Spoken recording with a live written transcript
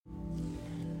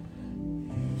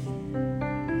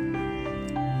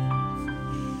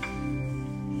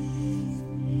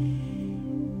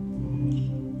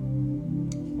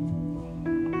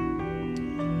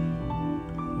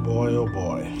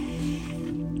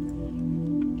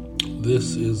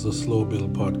This is the Slow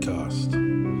Build Podcast.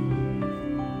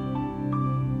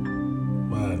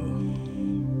 Man,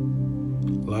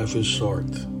 life is short.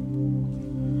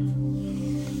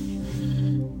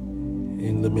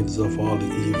 In the midst of all the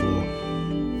evil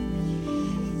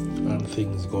and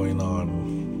things going on,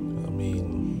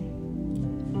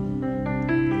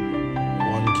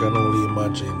 one can only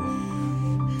imagine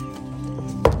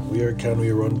where can we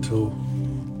run to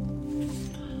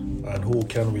and who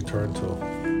can we turn to.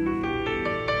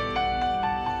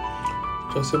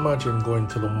 Just imagine going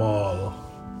to the mall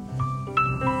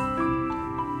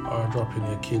or dropping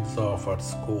your kids off at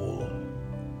school,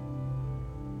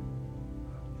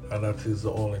 and that is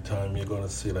the only time you're going to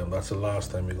see them. That's the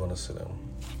last time you're going to see them.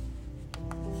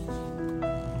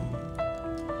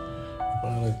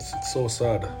 Man, it's so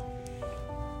sad.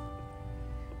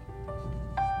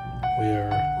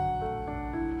 Where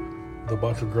the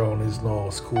battleground is now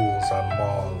schools and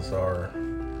malls or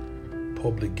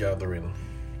public gathering,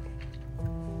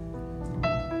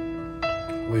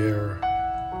 where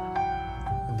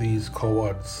these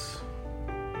cowards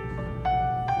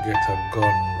get a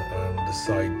gun and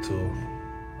decide to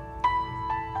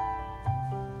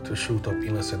shoot up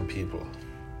innocent people.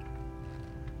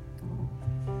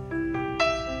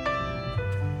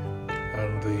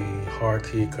 And the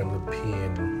heartache and the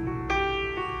pain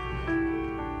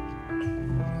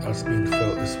that's been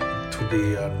felt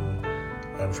today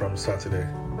and from Saturday.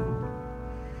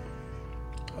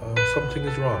 Something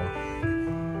is wrong.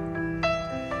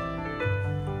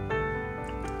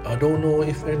 I don't know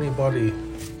if anybody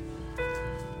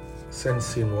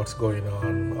sensing what's going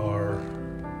on, or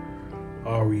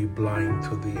are we blind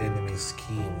to the enemy's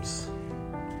schemes?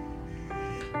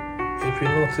 If you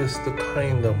notice the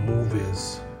kind of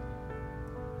movies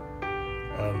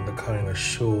and the kind of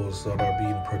shows that are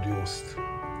being produced,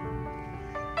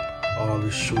 all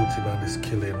this shooting and this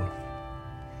killing,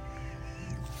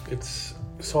 it's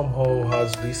somehow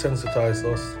has desensitized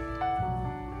us,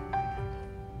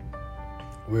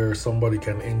 where somebody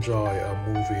can enjoy a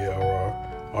movie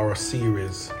or a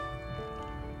series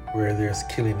where there's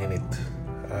killing in it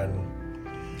and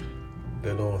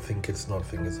they don't think it's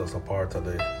nothing, it's just a part of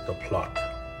the plot.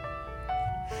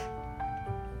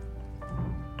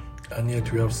 And yet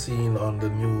we have seen on the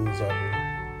news and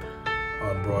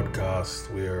on broadcast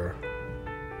where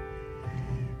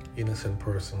innocent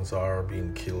persons are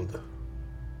being killed.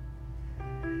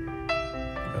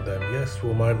 And then yes,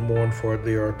 we might mourn for a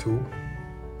day or two.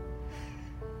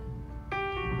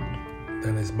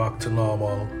 Then it's back to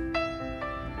normal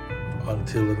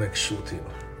until the next shooting.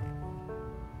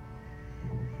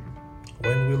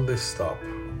 When will this stop?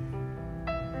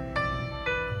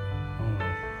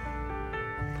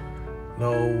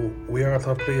 Now, we are at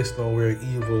a place now where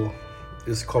evil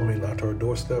is coming at our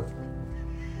doorstep.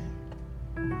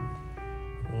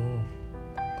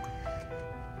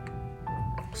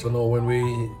 So now when we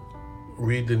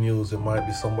read the news, it might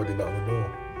be somebody that we know.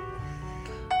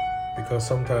 Because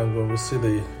sometimes when we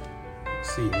see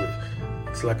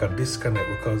it's like a disconnect,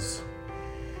 because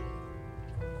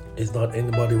it's not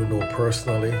anybody we know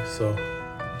personally, so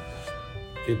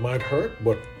it might hurt,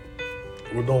 but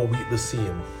we don't weep the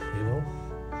same, you know.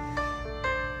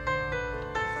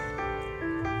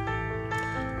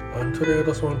 And today I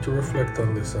just want to reflect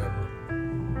on this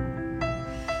and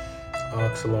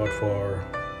ask the Lord for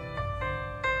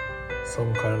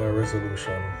some kind of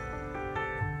resolution.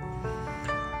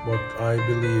 But I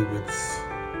believe it's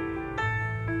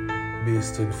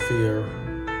based in fear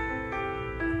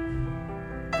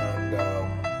and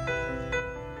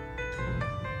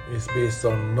it's based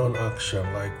on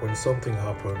non-action. Like when something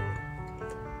happens,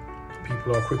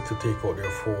 people are quick to take out their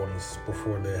phones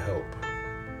before they help.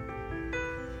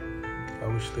 I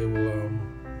wish they will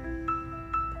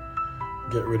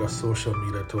get rid of social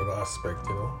media to an aspect,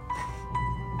 you know.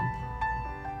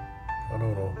 I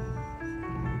don't know.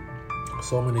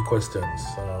 So many questions,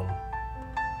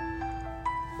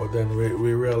 but then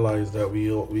we realize that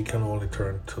we can only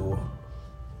turn to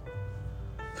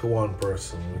one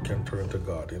person. We can turn to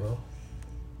God, you know,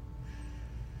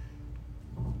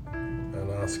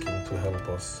 and ask Him to help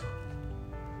us.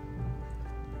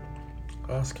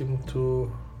 Ask Him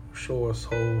to show us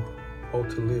how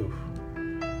to live.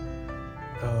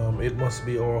 It must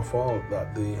be our fault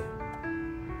that the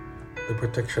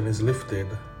protection is lifted,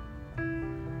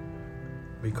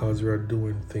 because we are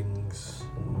doing things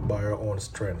by our own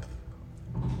strength.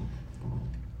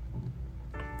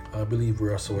 I believe we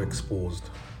are so exposed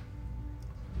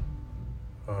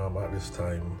at this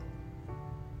time.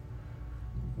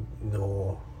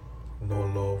 No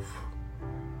love,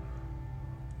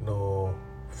 no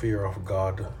fear of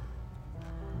God,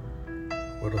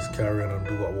 We just carry on and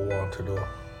do what we want to do.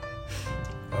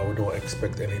 And we don't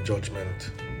expect any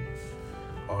judgment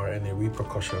or any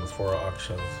repercussions for our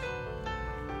actions.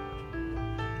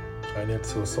 And yet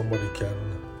so somebody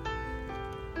can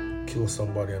kill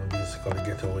somebody and basically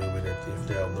get away with it if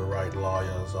they have the right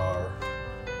lawyers or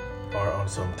on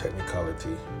some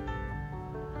technicality.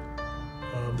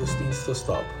 This needs to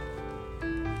stop.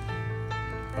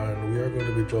 And we are going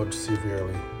to be judged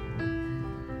severely.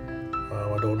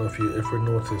 I don't know if you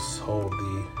notice how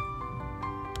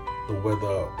the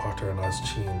weather pattern has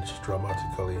changed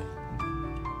dramatically,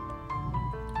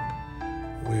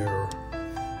 where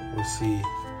we see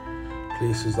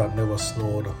places that never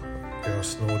snowed, they are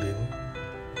snowed in.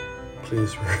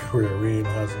 Places where rain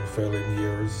hasn't fell in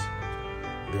years,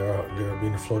 they are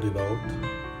being flooded out.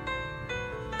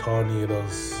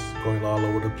 Tornadoes going all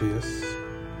over the place,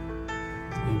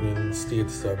 even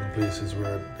states and places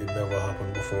where it never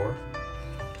happened before.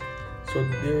 So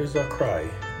there is a cry,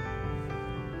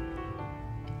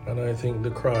 and I think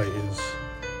the cry is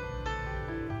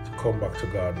to come back to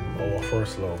God, our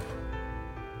first love.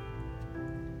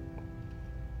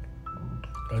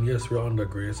 And yes, we're under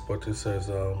grace, but it says,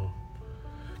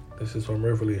 this is from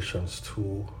Revelations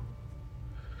 2,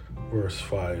 verse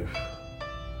 5.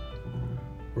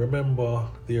 Remember,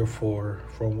 therefore,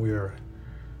 from where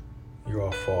you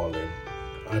are fallen,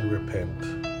 and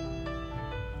repent,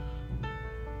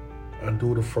 and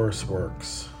do the first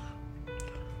works,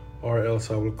 or else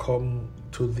I will come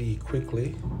to thee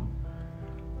quickly,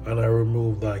 and I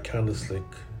remove thy candlestick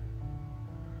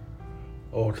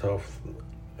out of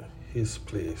his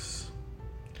place,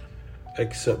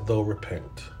 except thou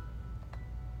repent.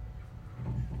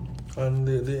 And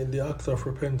the act of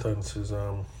repentance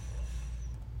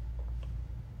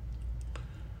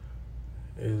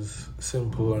is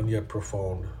simple and yet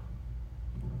profound.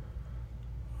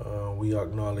 We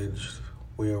acknowledge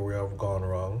where we have gone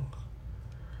wrong,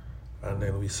 and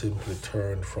then we simply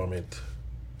turn from it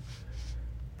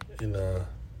in a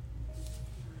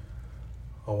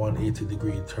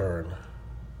 180-degree turn,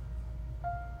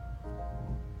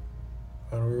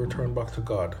 and we return back to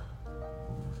God.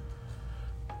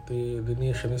 The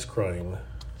nation is crying.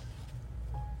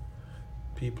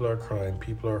 People are crying.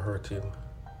 People are hurting.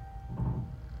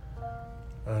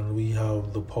 And we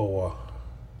have the power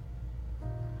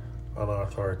and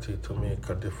authority to make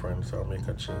a difference or make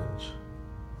a change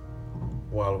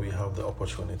while we have the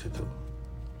opportunity to.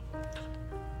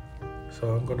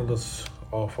 So I'm going to just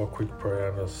offer a quick prayer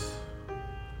and just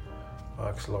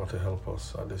ask Lord to help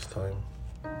us at this time.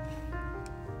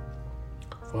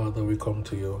 Father, we come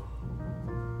to you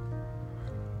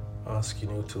asking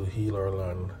you to heal our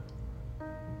land.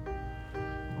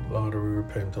 Lord, we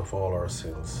repent of all our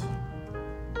sins.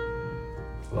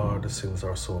 Lord, the sins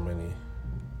are so many.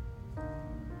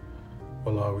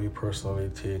 But Lord, we personally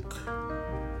take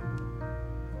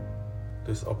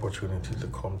this opportunity to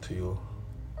come to you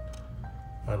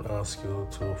and ask you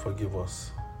to forgive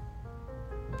us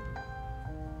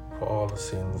for all the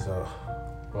sins.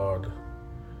 Lord,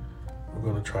 we're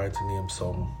going to try to name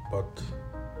some, but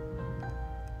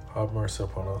have mercy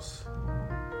upon us.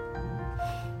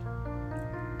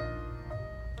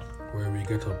 Where we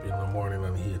get up in the morning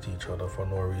and hate each other for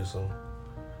no reason,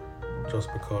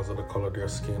 just because of the color of their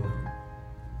skin,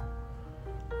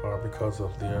 or because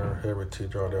of their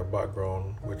heritage or their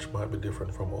background, which might be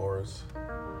different from ours.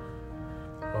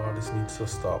 Lord, this needs to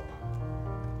stop.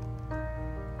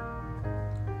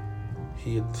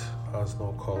 Hate has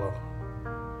no color.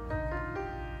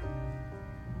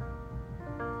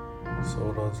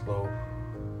 So does love.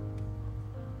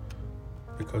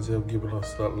 Because you have given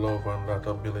us that love and that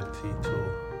ability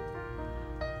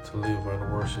to live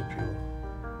and worship you.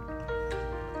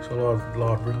 So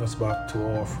Lord, bring us back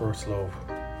to our first love.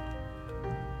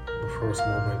 The first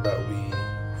moment that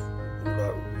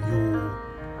you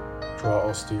draw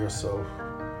us to yourself.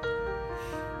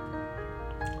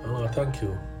 And Lord, thank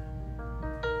you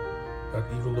that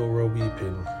even though we're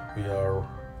weeping, we are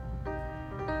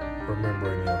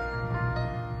remembering you.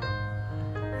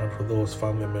 And for those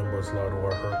family members, Lord, who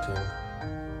are hurting,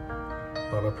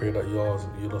 Lord, I pray that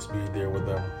you just be there with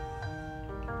them.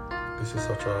 This is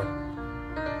such a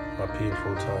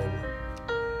painful time.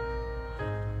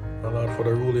 And Lord, for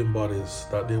the ruling bodies,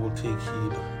 that they will take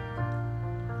heed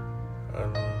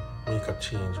and make a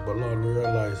change. But Lord, we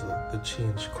realize that the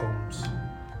change comes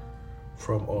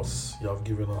from us. You have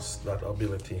given us that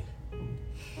ability.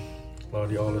 Lord,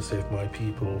 you always say, if my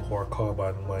people who are called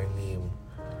by my name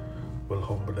will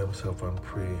humble themselves and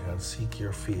pray and seek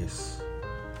your face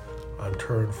and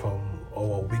turn from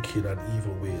our wicked and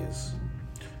evil ways,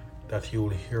 that you will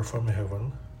hear from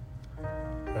heaven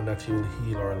and that you will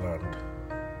heal our land.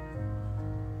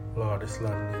 Lord, this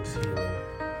land needs healing.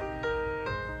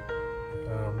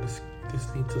 This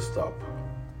needs to stop.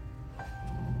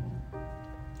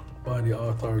 By the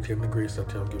authority and the grace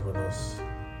that you have given us,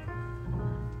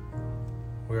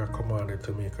 we are commanded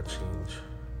to make a change,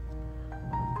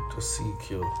 to seek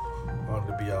you on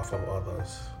the behalf of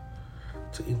others,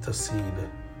 to intercede.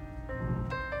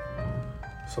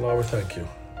 So Lord, we thank you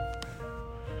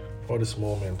for this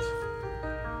moment.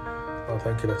 Lord,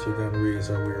 thank you that you can raise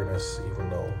awareness even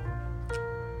now.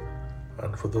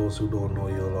 And for those who don't know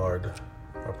you, Lord,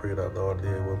 I pray that, Lord,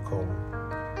 they will come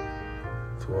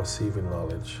to a saving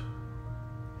knowledge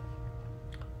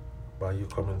by you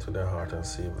coming to their heart and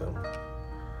save them.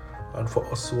 And for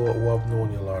us who have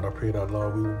known you, Lord, I pray that,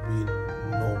 Lord, we will be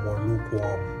no more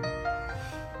lukewarm.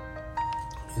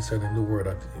 You said in the word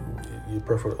that you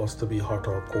prefer us to be hot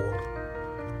or cold,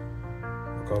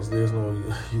 because there's no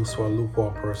use for a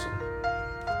lukewarm person.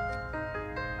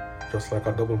 Just like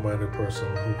a double-minded person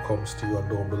who comes to you and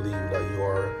don't believe that you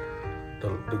are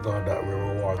the God that will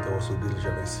reward those who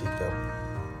diligently seek them.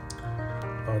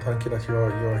 Lord, thank you that you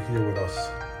are here with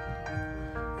us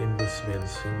in this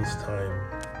midst, in this time.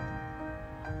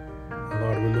 And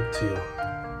Lord, we look to you.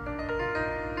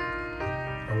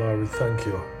 And Lord, we thank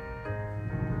you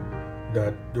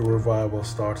that the revival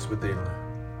starts within,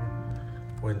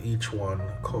 when each one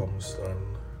comes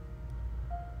and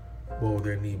bow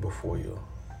their knee before you.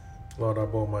 Lord, I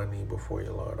bow my knee before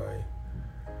you, Lord.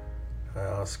 I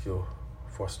ask you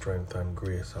for strength and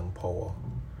grace and power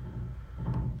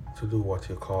to do what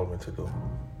you call me to do,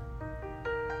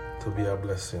 to be a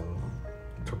blessing,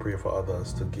 to pray for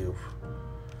others, to give,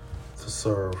 to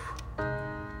serve.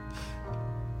 And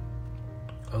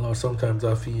Lord, sometimes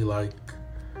I feel like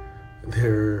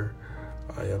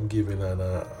I am giving and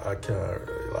I can't,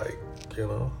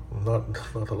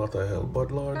 not a lot of help.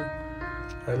 But Lord,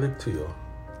 I look to you.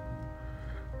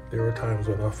 There were times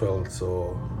when I felt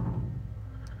so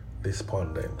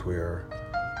despondent, where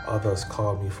others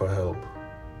call me for help,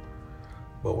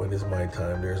 but when it's my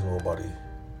time, there's nobody.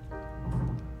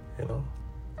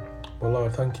 Well,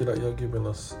 Lord, thank you that you're giving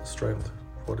us strength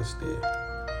for this day.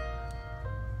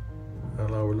 And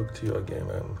Lord, we look to you again,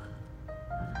 and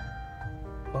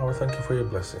Lord, thank you for your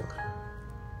blessing.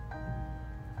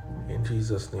 In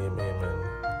Jesus' name, amen.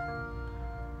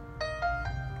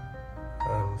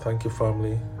 And thank you,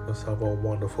 family. Let's have a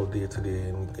wonderful day today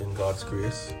in God's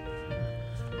grace.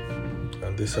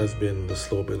 And this has been the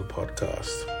Slow Build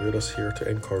Podcast. We're just here to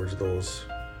encourage those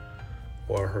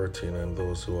who are hurting and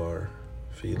those who are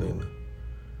feeling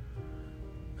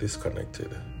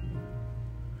disconnected.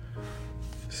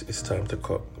 It's time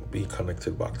to be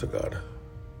connected back to God.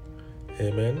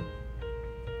 Amen.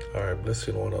 All right,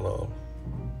 blessing one and all.